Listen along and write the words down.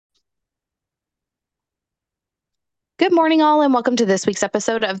Good morning, all, and welcome to this week's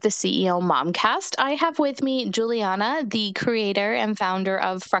episode of the CEO Momcast. I have with me Juliana, the creator and founder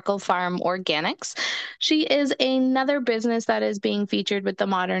of Freckle Farm Organics. She is another business that is being featured with the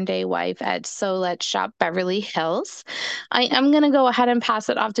modern day wife at So Let's Shop Beverly Hills. I am going to go ahead and pass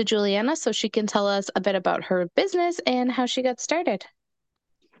it off to Juliana so she can tell us a bit about her business and how she got started.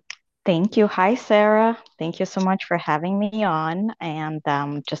 Thank you. Hi, Sarah. Thank you so much for having me on. And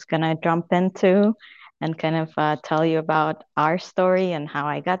I'm just going to jump into and kind of tell you about our story and how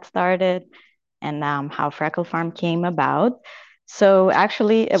I got started and how Freckle Farm came about. So,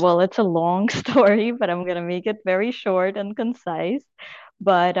 actually, well, it's a long story, but I'm going to make it very short and concise.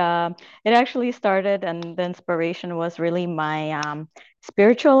 But it actually started, and the inspiration was really my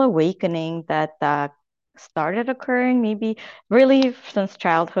spiritual awakening that started occurring maybe really since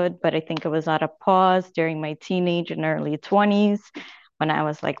childhood, but I think it was at a pause during my teenage and early 20s when I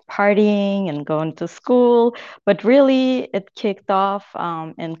was like partying and going to school. But really, it kicked off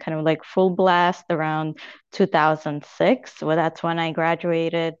in kind of like full blast around 2006. Well, that's when I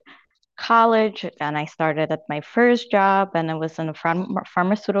graduated college and I started at my first job, and it was in the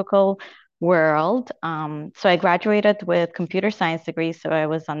pharmaceutical world. So I graduated with computer science degree, so I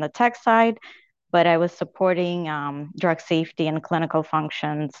was on the tech side, but I was supporting drug safety and clinical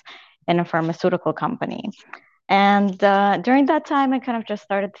functions in a pharmaceutical company. And during that time, I kind of just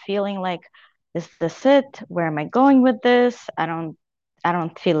started feeling like, is this it? Where am I going with this? I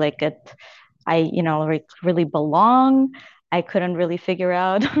don't feel like it. Really belong. I couldn't really figure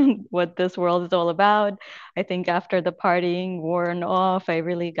out what this world is all about. I think after the partying worn off, I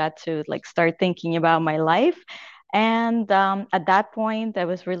really got to like start thinking about my life. And at that point, I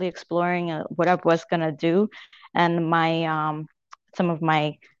was really exploring what I was gonna do. And my some of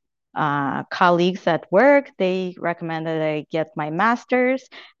my colleagues at work, they recommended I get my master's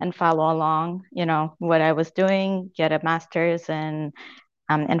and follow along, what I was doing, get a master's in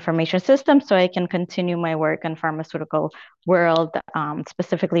information systems so I can continue my work in pharmaceutical world,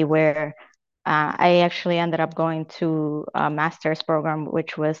 specifically where I actually ended up going to a master's program,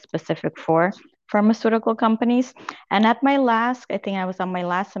 which was specific for pharmaceutical companies. And I think I was on my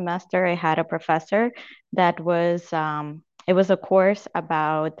last semester, I had a professor that it was a course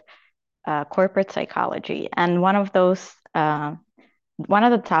about corporate psychology. And one of the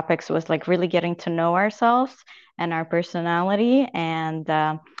topics was like really getting to know ourselves and our personality. And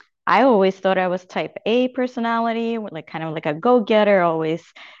I always thought I was type A personality, like kind of like a go-getter, always,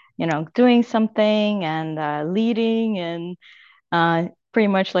 doing something and leading and pretty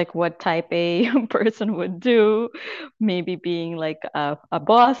much like what type A person would do, maybe being like a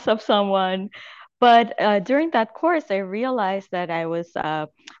boss of someone. But during that course, I realized that I was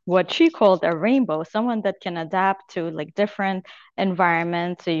what she called a rainbow, someone that can adapt to like different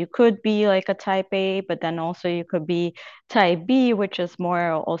environments. So you could be like a type A, but then also you could be type B, which is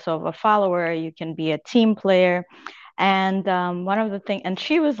more also of a follower. You can be a team player. And one of the things, and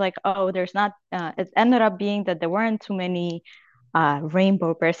she was like, oh, it ended up being that there weren't too many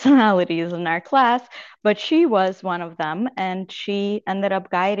rainbow personalities in our class, but she was one of them. And she ended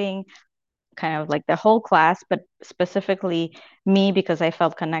up guiding kind of like the whole class, but specifically me because I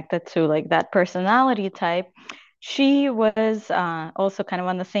felt connected to like that personality type. She was also kind of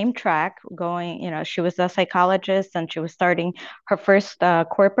on the same track going, she was a psychologist and she was starting her first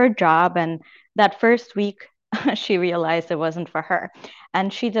corporate job. And that first week, she realized it wasn't for her.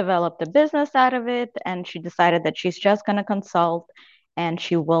 And she developed a business out of it. And she decided that she's just going to consult and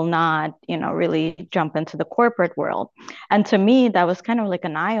she will not, really jump into the corporate world. And to me, that was kind of like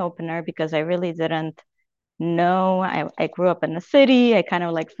an eye opener because I really didn't know. I grew up in the city. I kind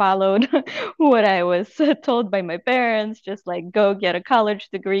of like followed what I was told by my parents, just like go get a college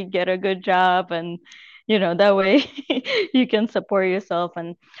degree, get a good job, and that way you can support yourself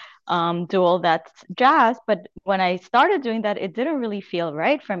and do all that jazz. But when I started doing that, it didn't really feel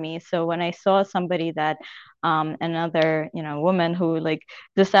right for me. So when I saw somebody that another woman who like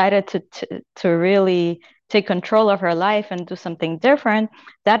decided to really take control of her life and do something different,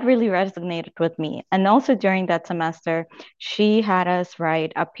 that really resonated with me. And also during that semester, she had us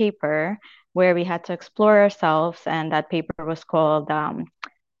write a paper where we had to explore ourselves, and that paper was called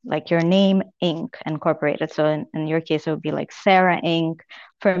like Your Name Inc. Incorporated. So in your case, it would be like Sarah Inc.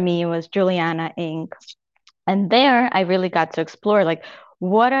 For me, it was Juliana Inc. And there I really got to explore like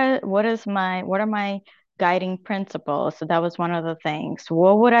what are my guiding principles. So that was one of the things.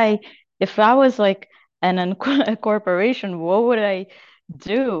 What would I, if I was like a corporation, what would I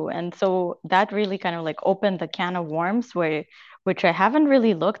do? And so that really kind of like opened the can of worms which I haven't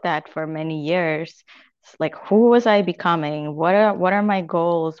really looked at for many years. It's like who was I becoming? What are my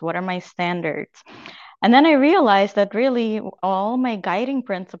goals? What are my standards? And then I realized that really all my guiding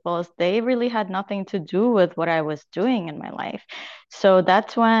principles, they really had nothing to do with what I was doing in my life. So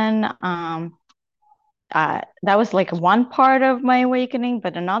that's when that was like one part of my awakening,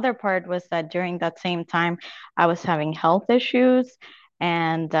 but another part was that during that same time, I was having health issues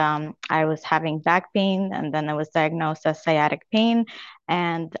and I was having back pain, and then I was diagnosed as sciatic pain.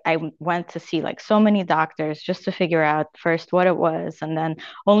 And went to see like so many doctors just to figure out first what it was, and then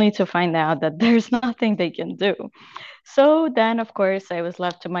only to find out that there's nothing they can do. So then, of course, I was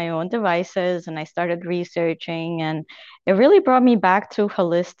left to my own devices and I started researching, and it really brought me back to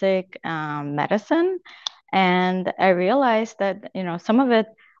holistic medicine. And I realized that, some of it,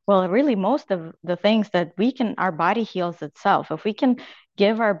 well, really most of the things that our body heals itself. If we can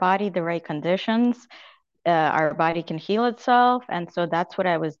give our body the right conditions, our body can heal itself. And so that's what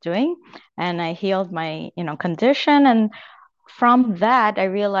I was doing. And I healed my, condition. And from that, I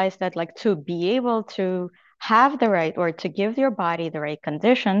realized that like to be able to have the right or to give your body the right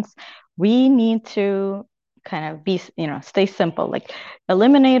conditions, we need to kind of stay simple, like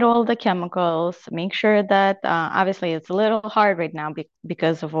eliminate all the chemicals, make sure that obviously it's a little hard right now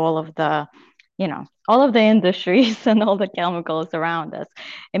because of all of the industries and all the chemicals around us.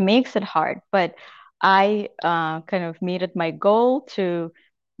 It makes it hard, but I kind of made it my goal to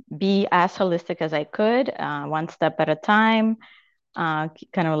be as holistic as I could, one step at a time, kind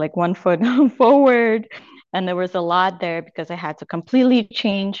of like one foot forward. And there was a lot there because I had to completely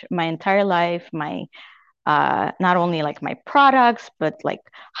change my entire life, my not only like my products, but like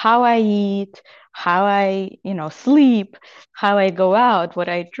how I eat, how I, sleep, how I go out, what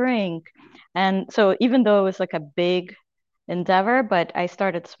I drink. And so even though it was like a big endeavor, but I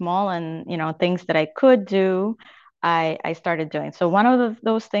started small and, things that I could do, I started doing. So one of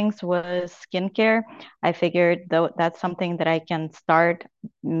those things was skincare. I figured though that's something that I can start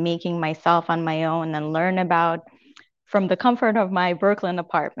making myself on my own and learn about from the comfort of my Brooklyn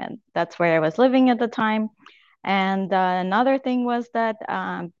apartment. That's where I was living at the time. And another thing was that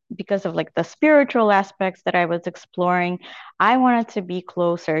because of like the spiritual aspects that I was exploring, I wanted to be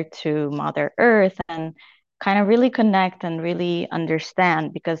closer to Mother Earth and kind of really connect and really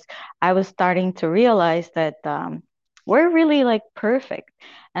understand, because I was starting to realize that we're really like perfect.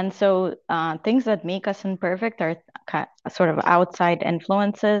 And so things that make us imperfect are sort of outside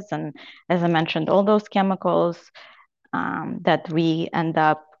influences. And as I mentioned, all those chemicals that we end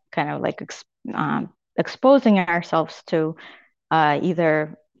up kind of like exposing ourselves to,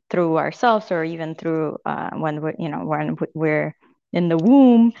 either through ourselves or even through when we're in the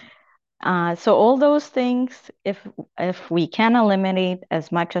womb. So all those things, if we can eliminate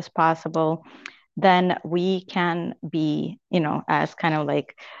as much as possible, then we can be, as kind of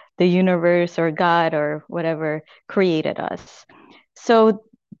like the universe or God or whatever created us. So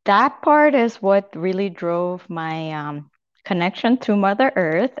that part is what really drove my connection to Mother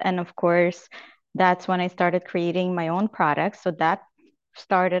Earth. And of course, that's when I started creating my own products. So that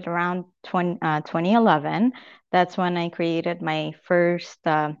started around 2011. That's when I created my first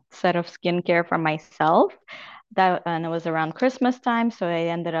set of skincare for myself. And it was around Christmas time. So I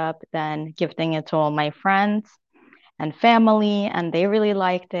ended up then gifting it to all my friends and family, and they really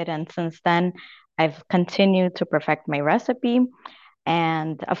liked it. And since then, I've continued to perfect my recipe.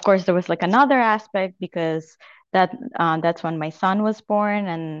 And of course, there was like another aspect because that's when my son was born,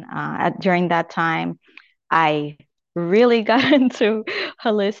 and during that time, I really got into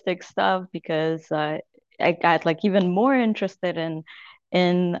holistic stuff because I got like even more interested in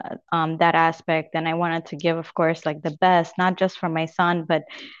that aspect, and I wanted to give, of course, like the best, not just for my son, but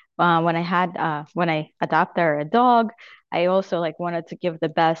when I adopted a dog, I also like wanted to give the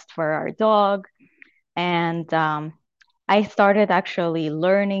best for our dog. And I started actually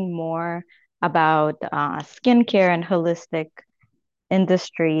learning more about skincare and holistic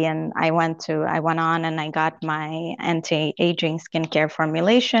industry. And I went on and I got my anti-aging skincare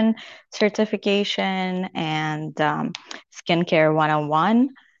formulation certification and skincare 101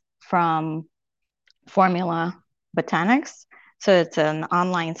 from Formula Botanics. So it's an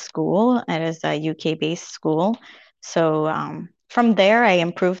online school. It is a UK based school. So from there, I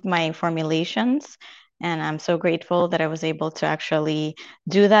improved my formulations. And I'm so grateful that I was able to actually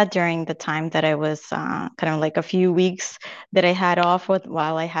do that during the time that I was kind of like a few weeks that I had off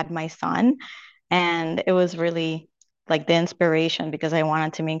while I had my son. And it was really like the inspiration because I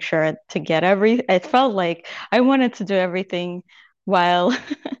wanted to make sure to get it felt like I wanted to do everything while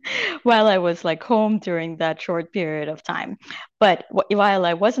while I was like home during that short period of time. But while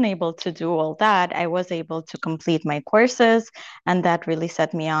I wasn't able to do all that, I was able to complete my courses, and that really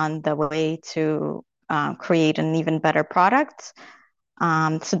set me on the way to create an even better product.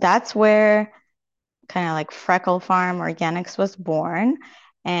 So that's where kind of like Freckle Farm Organics was born.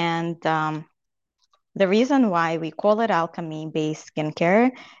 And the reason why we call it alchemy-based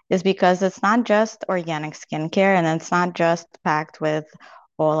skincare is because it's not just organic skincare and it's not just packed with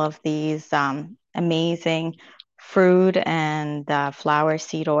all of these amazing fruit and flower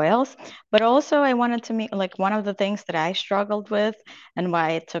seed oils, but also I wanted to make like one of the things that I struggled with and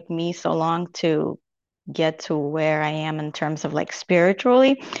why it took me so long to get to where I am in terms of like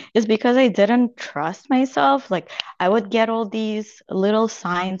spiritually is because I didn't trust myself. Like I would get all these little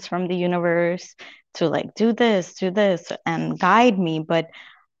signs from the universe to like do this, and guide me. But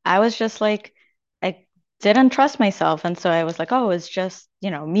I was just like, I didn't trust myself. And so I was like, oh, it's just,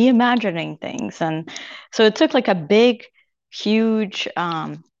 me imagining things. And so it took like a big, huge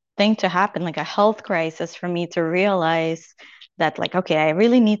thing to happen, like a health crisis for me to realize that, like, okay, I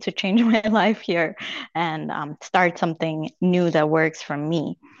really need to change my life here and start something new that works for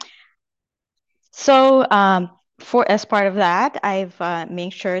me. So, for as part of that, I've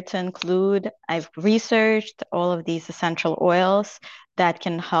made sure to include, I've researched all of these essential oils that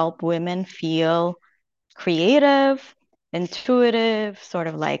can help women feel creative, intuitive, sort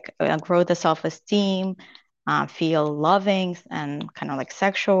of like grow the self-esteem, feel loving and kind of like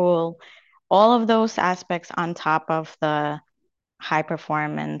sexual, all of those aspects on top of the high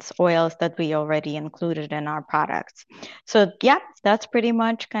performance oils that we already included in our products. So yeah, that's pretty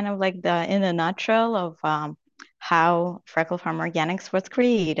much kind of like the in a nutshell of how Freckle Farm Organics was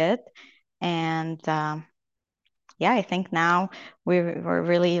created. And yeah, I think now we're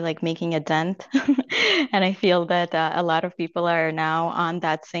really like making a dent. And I feel that a lot of people are now on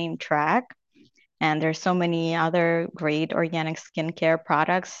that same track. And there's so many other great organic skincare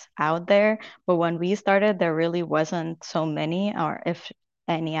products out there. But when we started, there really wasn't so many, or if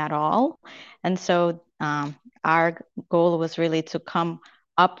any at all. And so our goal was really to come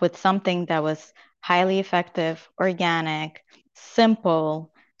up with something that was highly effective, organic,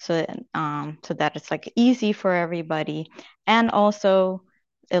 simple, so that it's like easy for everybody, and also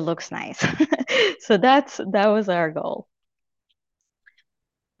it looks nice. So that was our goal.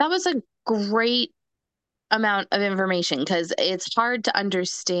 That was a great amount of information because it's hard to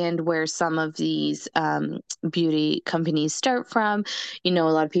understand where some of these beauty companies start from. A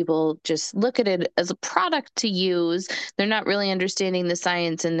lot of people just look at it as a product to use. They're not really understanding the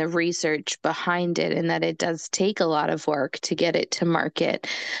science and the research behind it, and that it does take a lot of work to get it to market.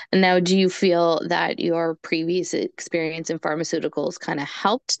 And now, do you feel that your previous experience in pharmaceuticals kind of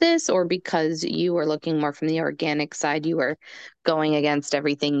helped this, or because you were looking more from the organic side, you were going against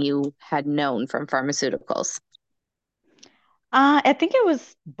everything you had known from pharmaceuticals? I think it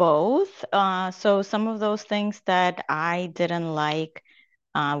was both. So some of those things that I didn't like,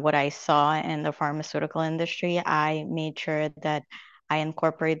 what I saw in the pharmaceutical industry, I made sure that I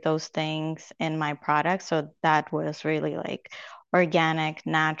incorporate those things in my product. So that was really like organic,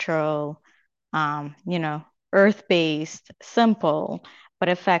 natural, you know, earth-based, simple, but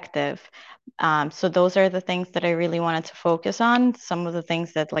effective. So those are the things that I really wanted to focus on. Some of the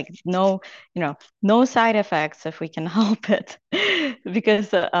things that like no side effects if we can help it.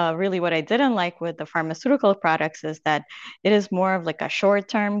 Because really what I didn't like with the pharmaceutical products is that it is more of like a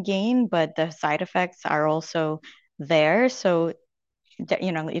short-term gain, but the side effects are also there. So,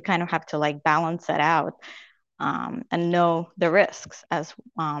 you kind of have to like balance it out, and know the risks as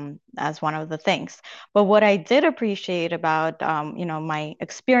one of the things. But what I did appreciate about my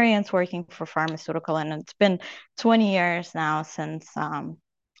experience working for pharmaceutical, and it's been 20 years now since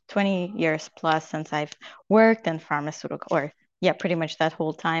 20 years plus since I've worked in pharmaceutical, or yeah, pretty much that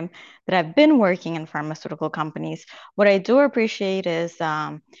whole time that I've been working in pharmaceutical companies. What I do appreciate is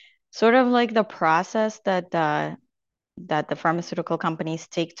sort of like the process that the pharmaceutical companies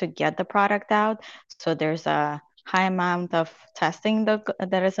take to get the product out. So there's a high amount of testing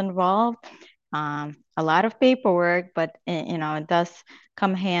that is involved, a lot of paperwork, but it does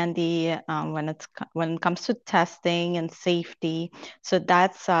come handy when it comes to testing and safety. So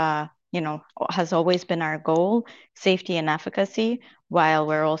that's has always been our goal, safety and efficacy, while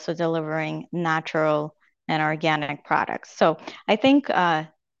we're also delivering natural and organic products. So I think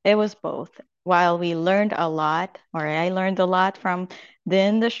it was both. While we learned a lot, or I learned a lot from the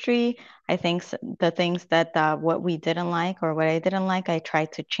industry, I think the things that what we didn't like or what I didn't like, I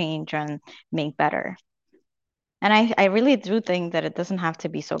tried to change and make better. And I really do think that it doesn't have to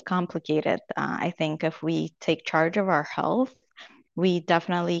be so complicated. I think if we take charge of our health, we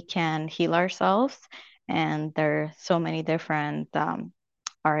definitely can heal ourselves. And there are so many different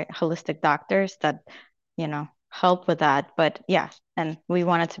our holistic doctors that, help with that. But yeah, and we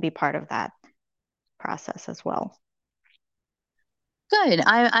wanted to be part of that process as well. Good.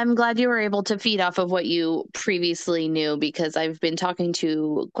 I'm glad you were able to feed off of what you previously knew because I've been talking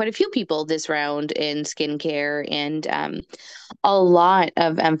to quite a few people this round in skincare, and a lot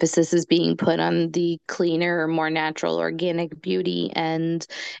of emphasis is being put on the cleaner, more natural, organic beauty. And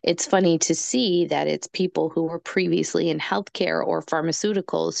it's funny to see that it's people who were previously in healthcare or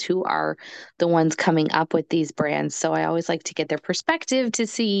pharmaceuticals who are the ones coming up with these brands. So I always like to get their perspective to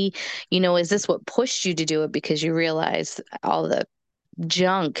see, is this what pushed you to do it because you realize all the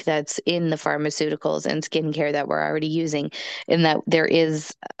junk that's in the pharmaceuticals and skincare that we're already using, and that there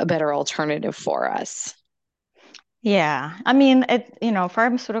is a better alternative for us. Yeah, I mean,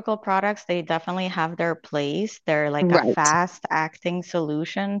 pharmaceutical products, they definitely have their place. They're like a Right. fast acting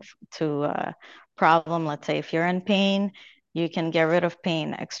solution to a problem. Let's say if you're in pain, you can get rid of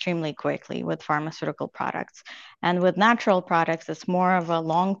pain extremely quickly with pharmaceutical products. And with natural products, it's more of a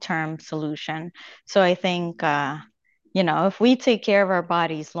long-term solution. So I think, if we take care of our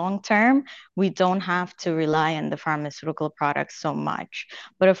bodies long term, we don't have to rely on the pharmaceutical products so much.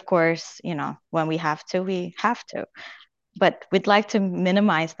 But of course, when we have to, we have to, but we'd like to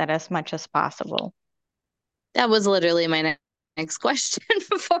minimize that as much as possible. That was literally my next question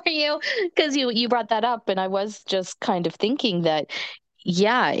for you, because you brought that up, and I was just kind of thinking that,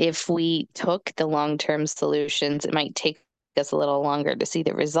 yeah, if we took the long-term solutions, it might take us a little longer to see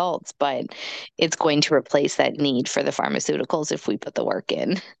the results, but it's going to replace that need for the pharmaceuticals if we put the work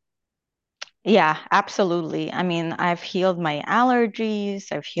in. Yeah, absolutely. I mean, I've healed my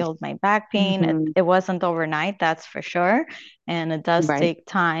allergies, I've healed my back pain. It, Hmm. it wasn't overnight, that's for sure. And it does Right. take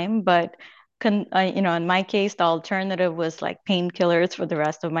time, but in my case, the alternative was like painkillers for the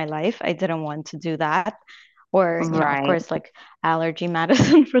rest of my life. I didn't want to do that. Or, of Right. course, like allergy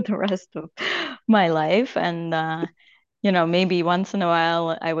medicine for the rest of my life. And maybe once in a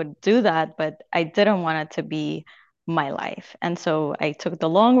while I would do that, but I didn't want it to be my life. And so I took the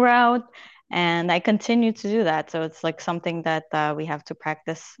long route and I continue to do that. So it's like something that we have to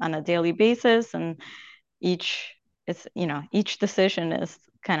practice on a daily basis. And each each decision is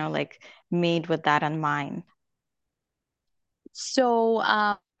kind of like made with that in mind. So,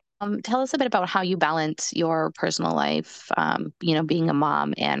 tell us a bit about how you balance your personal life, being a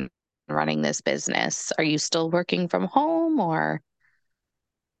mom and running this business. Are you still working from home or?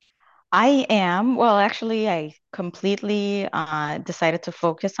 I am. Well, actually, I completely decided to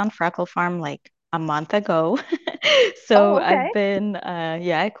focus on Freckle Farm like a month ago. So Oh, I've okay. been,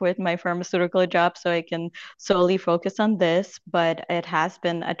 I quit my pharmaceutical job so I can solely focus on this. But it has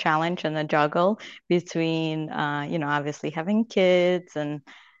been a challenge and a juggle between, obviously having kids and,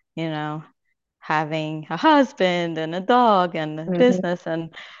 you know, having a husband and a dog and a Hmm. business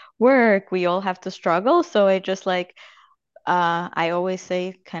and work. We all have to struggle. So I just like, I always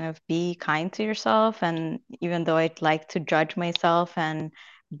say kind of be kind to yourself. And even though I'd like to judge myself and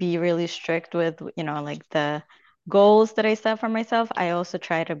be really strict with, like the goals that I set for myself, I also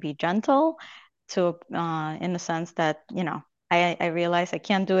try to be gentle to, in the sense that, I realize I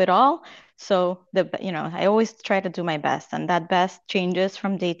can't do it all. So I always try to do my best, and that best changes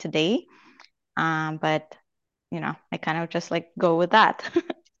from day to day. But, I kind of just like go with that.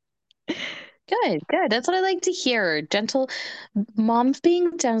 Good, good. That's what I like to hear. Gentle moms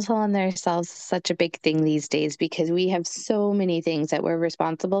being gentle on themselves is such a big thing these days because we have so many things that we're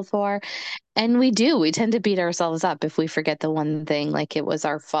responsible for. And we do. We tend to beat ourselves up if we forget the one thing, like it was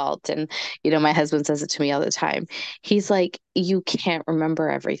our fault. And, my husband says it to me all the time. He's like, you can't remember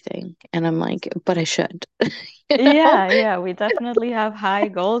everything. And I'm like, but I should, you know? Yeah, yeah, we definitely have high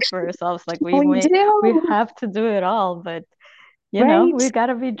goals for ourselves. Like We we do. have to do it all, but Right. we got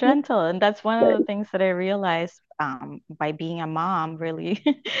to be gentle. And that's one of the things that I realized by being a mom, really.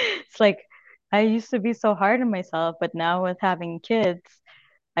 It's like I used to be so hard on myself, but now with having kids,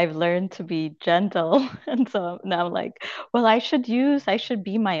 I've learned to be gentle. And so now I'm like, well, I should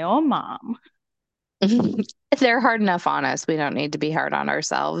be my own mom. They're hard enough on us. We don't need to be hard on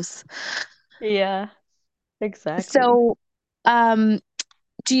ourselves. Yeah, exactly. So, um,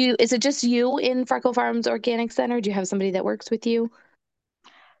 is it just you in Freckle Farms Organic Center? Do you have somebody that works with you?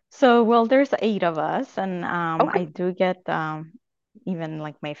 So, well, there's 8 of us, and Okay. I do get even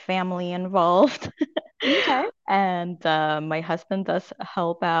like my family involved. Okay. And my husband does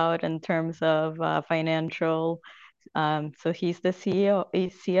help out in terms of financial. So he's the CEO,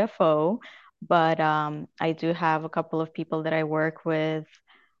 CFO, but I do have a couple of people that I work with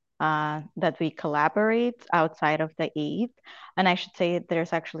that we collaborate outside of the 8. And I should say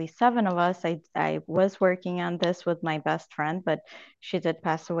there's actually 7 of us. I was working on this with my best friend, but she did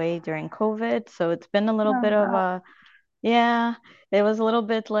pass away during COVID. So it's been a little bit of Oh, a, yeah, it was a little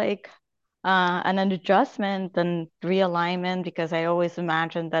bit like an adjustment and realignment because I always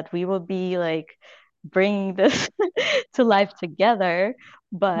imagined that we would be like bringing this to life together.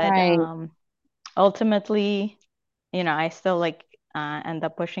 But Right. ultimately, I still like end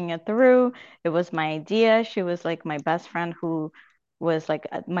up pushing it through. It was my idea. She was like my best friend who was like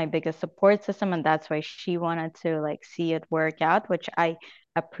my biggest support system, and that's why she wanted to like see it work out, which I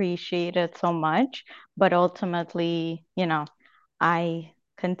appreciated so much. But ultimately, I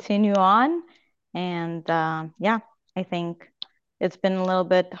continue on, and yeah, I think it's been a little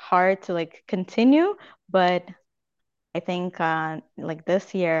bit hard to like continue, but I think like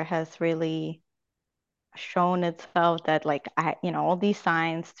this year has really shown itself that like all these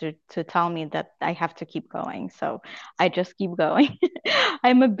signs to tell me that I have to keep going. So I just keep going.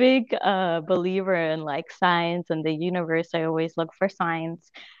 I'm a big believer in like signs and the universe. I always look for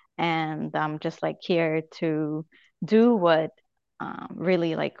signs, and I'm just like here to do what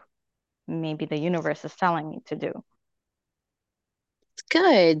really like maybe the universe is telling me to do. It's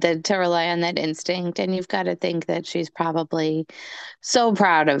good that to rely on that instinct. And you've got to think that she's probably so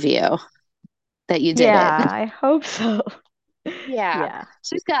proud of you that you did it. Yeah, I hope so. Yeah, Yeah,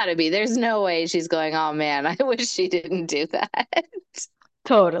 she's got to be. There's no way she's going, oh man, I wish she didn't do that.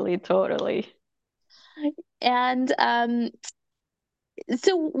 totally, totally. And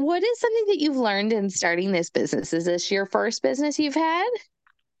so what is something that you've learned in starting this business? Is this your first business you've had?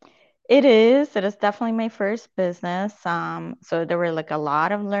 It is. It is definitely my first business. So there were like a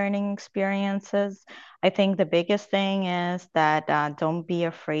lot of learning experiences. I think the biggest thing is that don't be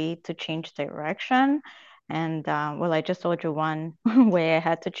afraid to change direction. And well, I just told you one way I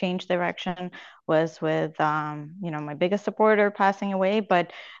had to change direction was with my biggest supporter passing away.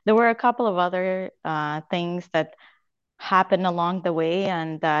 But there were a couple of other things that happened along the way.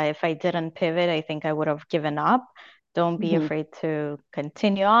 And if I didn't pivot, I think I would have given up. Don't be Hmm. afraid to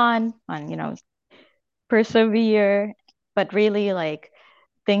continue on and, persevere. But really, like,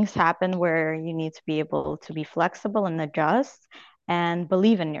 things happen where you need to be able to be flexible and adjust and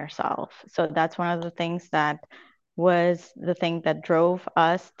believe in yourself. So that's one of the things that was the thing that drove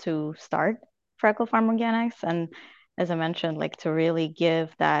us to start Freckle Farm Organics. And as I mentioned, like to really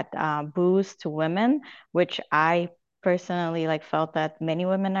give that boost to women, which I personally like felt that many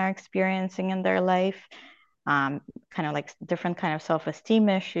women are experiencing in their life, um, kind of like different kind of self-esteem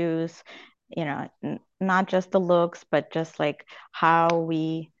issues, not just the looks, but just like how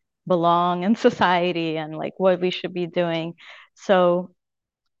we belong in society and like what we should be doing. So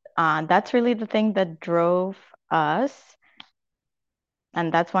that's really the thing that drove us.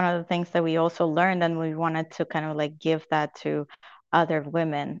 And that's one of the things that we also learned, and we wanted to kind of like give that to other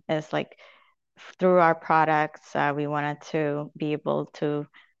women is like through our products, we wanted to be able to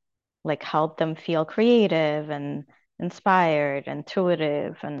like help them feel creative and inspired,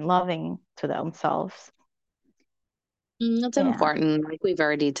 intuitive, and loving to themselves. That's Yeah. important. Like we've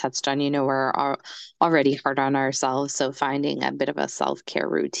already touched on, already hard on ourselves. So finding a bit of a self-care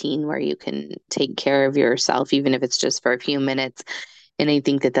routine where you can take care of yourself, even if it's just for a few minutes. And I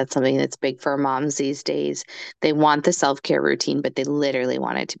think that that's something that's big for moms these days. They want the self-care routine, but they literally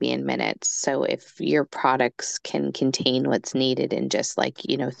want it to be in minutes. So if your products can contain what's needed in just like,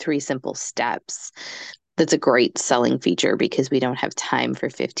 three simple steps, that's a great selling feature because we don't have time for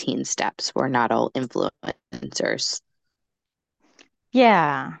 15 steps. We're not all influencers.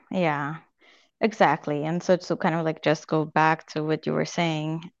 Yeah. Yeah. Exactly. And so to kind of like just go back to what you were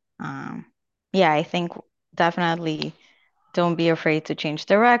saying, um, yeah, I think definitely don't be afraid to change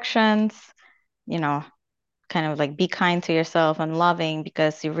directions, you know, kind of like be kind to yourself and loving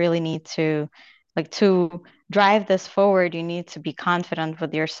because you really need to like to drive this forward, you need to be confident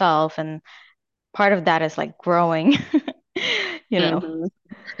with yourself. And part of that is like growing, you know. Mhm.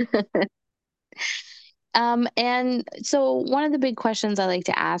 And so one of the big questions I like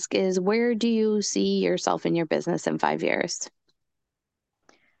to ask is where do you see yourself in your business in 5 years?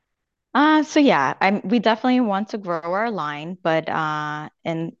 So yeah, we definitely want to grow our line, but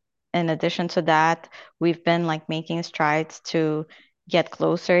in addition to that, we've been like making strides to get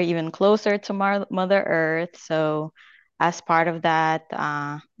closer, even closer to Mother Earth. So as part of that,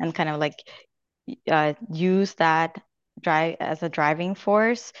 and kind of like use that drive as a driving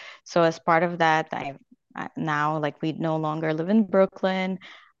force. So as part of that, I now like we no longer live in Brooklyn.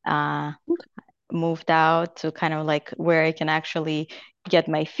 Uh, Moved out to kind of like where I can actually get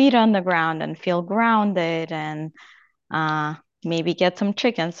my feet on the ground and feel grounded and uh, maybe get some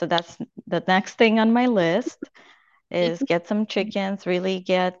chickens. So that's the next thing on my list is get some chickens, really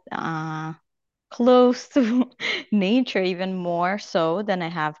get close to nature even more so than I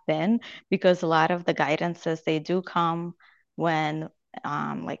have been because a lot of the guidances they do come when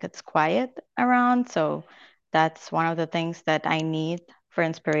like it's quiet around. So that's one of the things that I need for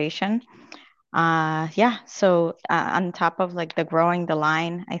inspiration. Yeah, so on top of like the growing the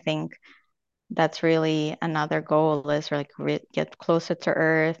line, I think that's really another goal is like get closer to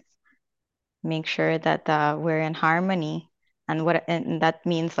earth, make sure that we're in harmony. And that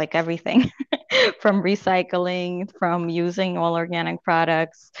means like everything from recycling, from using all organic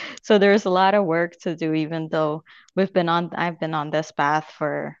products. So there's a lot of work to do, even though I've been on this path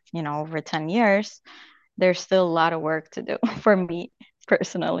for, over 10 years. There's still a lot of work to do for me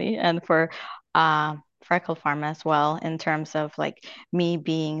personally and for uh, Freckle Farm as well, in terms of like me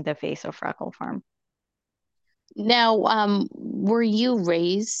being the face of Freckle Farm. Now, were you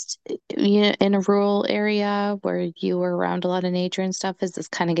raised in a rural area where you were around a lot of nature and stuff? Is this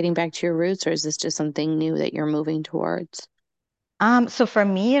kind of getting back to your roots, or is this just something new that you're moving towards? So for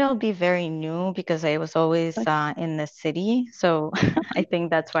me, it'll be very new because I was always in the city. So I think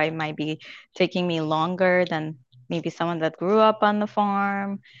that's why it might be taking me longer than maybe someone that grew up on the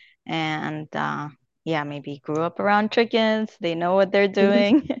farm and yeah, maybe grew up around chickens. They know what they're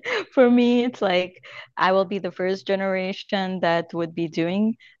doing. For me, it's like I will be the first generation that would be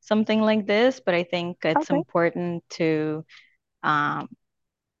doing something like this, but I think it's Okay. important to um,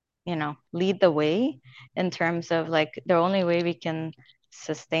 lead the way in terms of like the only way we can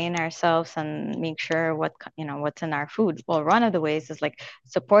sustain ourselves and make sure what's in our food. Well, one of the ways is like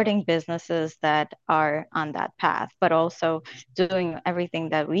supporting businesses that are on that path, but also doing everything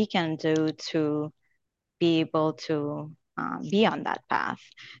that we can do to be able to be on that path.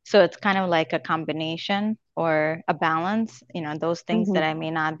 So it's kind of like a combination or a balance. Those things Hmm. that I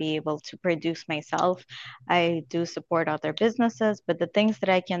may not be able to produce myself, I do support other businesses, but the things that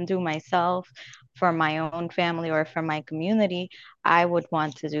I can do myself for my own family or for my community, I would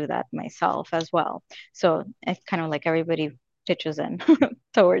want to do that myself as well. So it's kind of like everybody pitches in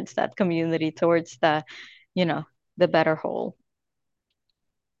towards that community, towards you know, the better whole.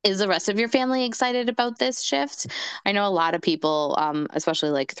 Is the rest of your family excited about this shift? I know a lot of people,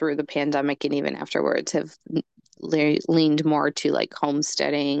 especially like through the pandemic and even afterwards, have leaned more to like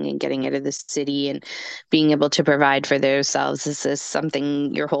homesteading and getting out of the city and being able to provide for themselves. Is this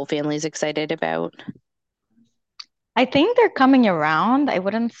something your whole family's excited about? I think they're coming around. I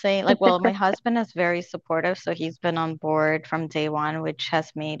wouldn't say like, well, my husband is very supportive, so he's been on board from day one, which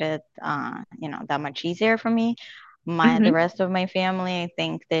has made it, that much easier for me. The Hmm. rest of my family, I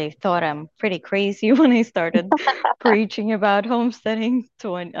think they thought I'm pretty crazy when I started preaching about homesteading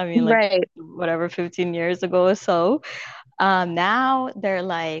I mean, like Right. whatever, 15 years ago or so. Now they're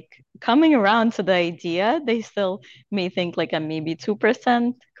like coming around to the idea. They still may think like I'm maybe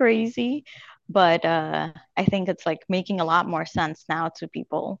 2% crazy, but I think it's like making a lot more sense now to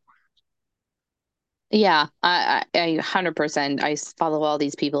people. Yeah, I 100%. Follow all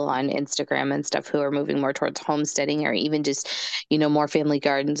these people on Instagram and stuff who are moving more towards homesteading or even just, more family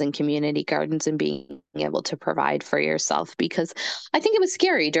gardens and community gardens and being able to provide for yourself because I think it was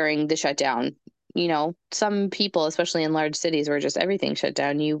scary during the shutdown. Some people, especially in large cities where just everything shut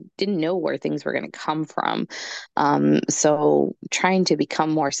down, you didn't know where things were going to come from. So trying to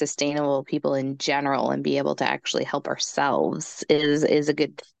become more sustainable people in general and be able to actually help ourselves is a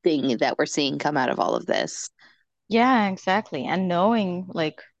good thing that we're seeing come out of all of this. Yeah, exactly. And knowing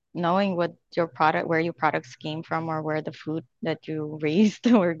what your product, where your products came from, or where the food that you raised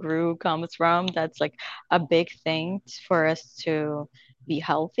or grew comes from, that's like a big thing for us to be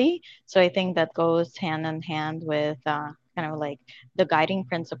healthy. So I think that goes hand in hand with kind of like the guiding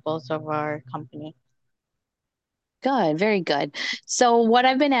principles of our company. Good, very good. So, what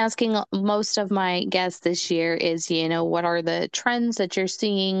I've been asking most of my guests this year is, what are the trends that you're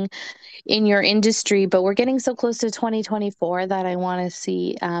seeing in your industry? But we're getting so close to 2024 that I want to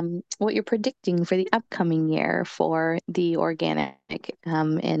see what you're predicting for the upcoming year for the organic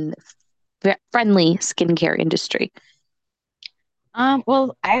and friendly skincare industry.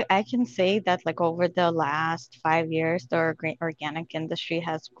 Well, I can say that like over the last 5 years, the organic industry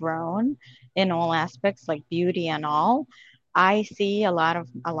has grown in all aspects, like beauty and all. I see a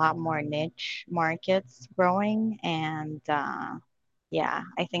lot more niche markets growing, and yeah,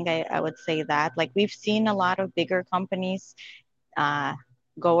 I think I would say that. Like we've seen a lot of bigger companies uh,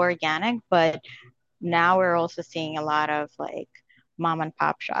 go organic, but now we're also seeing a lot of like mom and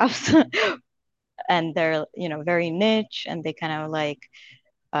pop shops, and they're very niche, and they kind of like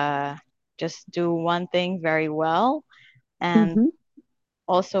uh, just do one thing very well. And Hmm.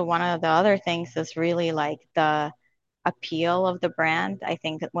 also, one of the other things is really like the appeal of the brand. I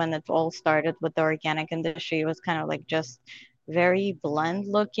think that when it all started with the organic industry, it was kind of like just very bland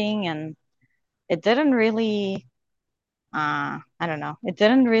looking, and it didn't really I don't know, it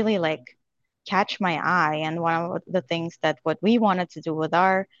didn't really like catch my eye. And one of the things that what we wanted to do with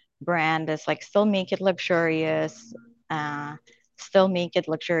our brand is like still make it luxurious, uh, still make it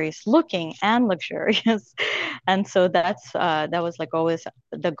luxurious looking and luxurious. And so that was like always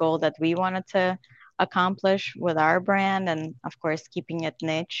the goal that we wanted to accomplish with our brand, and of course keeping it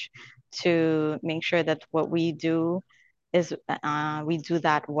niche to make sure that what we do is we do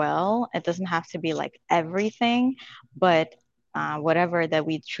that well. It doesn't have to be like everything, but whatever that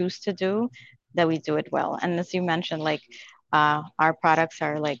we choose to do, that we do it well. And as you mentioned, like our products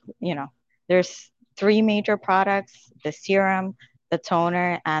are like, there's three major products: the serum, the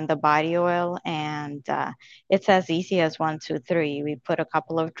toner, and the body oil. And it's as easy as one, two, three. We put a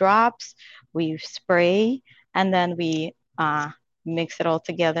couple of drops, we spray, and then we mix it all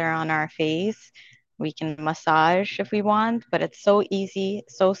together on our face. We can massage if we want, but it's so easy,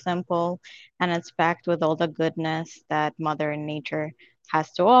 so simple, and it's packed with all the goodness that Mother Nature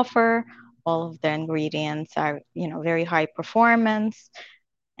has to offer. All of the ingredients are, very high performance.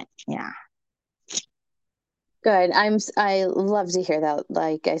 Yeah. Good. I love to hear that.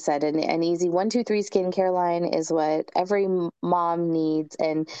 Like I said, an easy 1, 2, 3 skincare line is what every mom needs,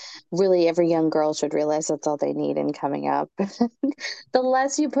 and really every young girl should realize that's all they need in coming up. The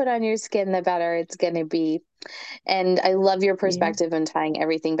less you put on your skin, the better it's going to be. And I love your Yeah. perspective on tying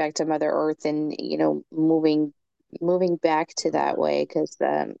everything back to Mother Earth, and moving back to that way, because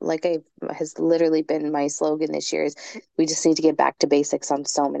like I has literally been my slogan this year is we just need to get back to basics on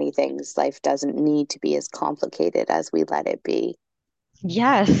so many things. Life doesn't need to be as complicated as we let it be.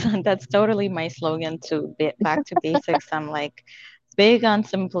 Yes, that's totally my slogan to be back to basics. I'm like big on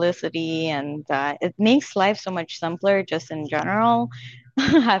simplicity, and it makes life so much simpler just in general,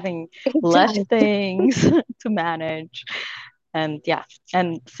 having It less does. things to manage. And yeah,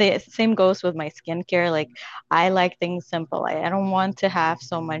 and same goes with my skincare. Like I like things simple. I don't want to have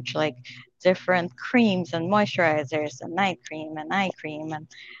so much like different creams and moisturizers and night cream and eye cream and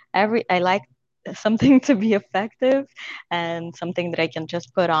I like something to be effective and something that I can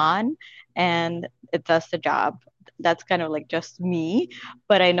just put on and it does the job. That's kind of like just me,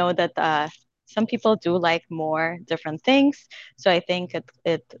 but I know that some people do like more different things. So I think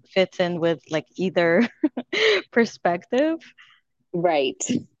it fits in with like either perspective. Right.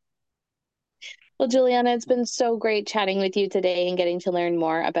 Well, Juliana, it's been so great chatting with you today and getting to learn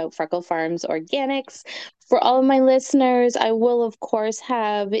more about Freckle Farms Organics. For all of my listeners, I will, of course,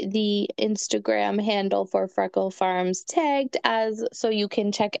 have the Instagram handle for Freckle Farms tagged as so you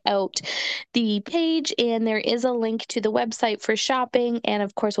can check out the page. And there is a link to the website for shopping. And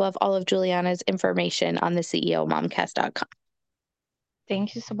of course, we'll have all of Juliana's information on the CEOmomcast.com.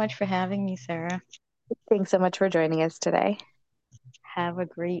 Thank you so much for having me, Sarah. Thanks so much for joining us today. Have a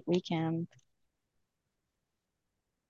great weekend.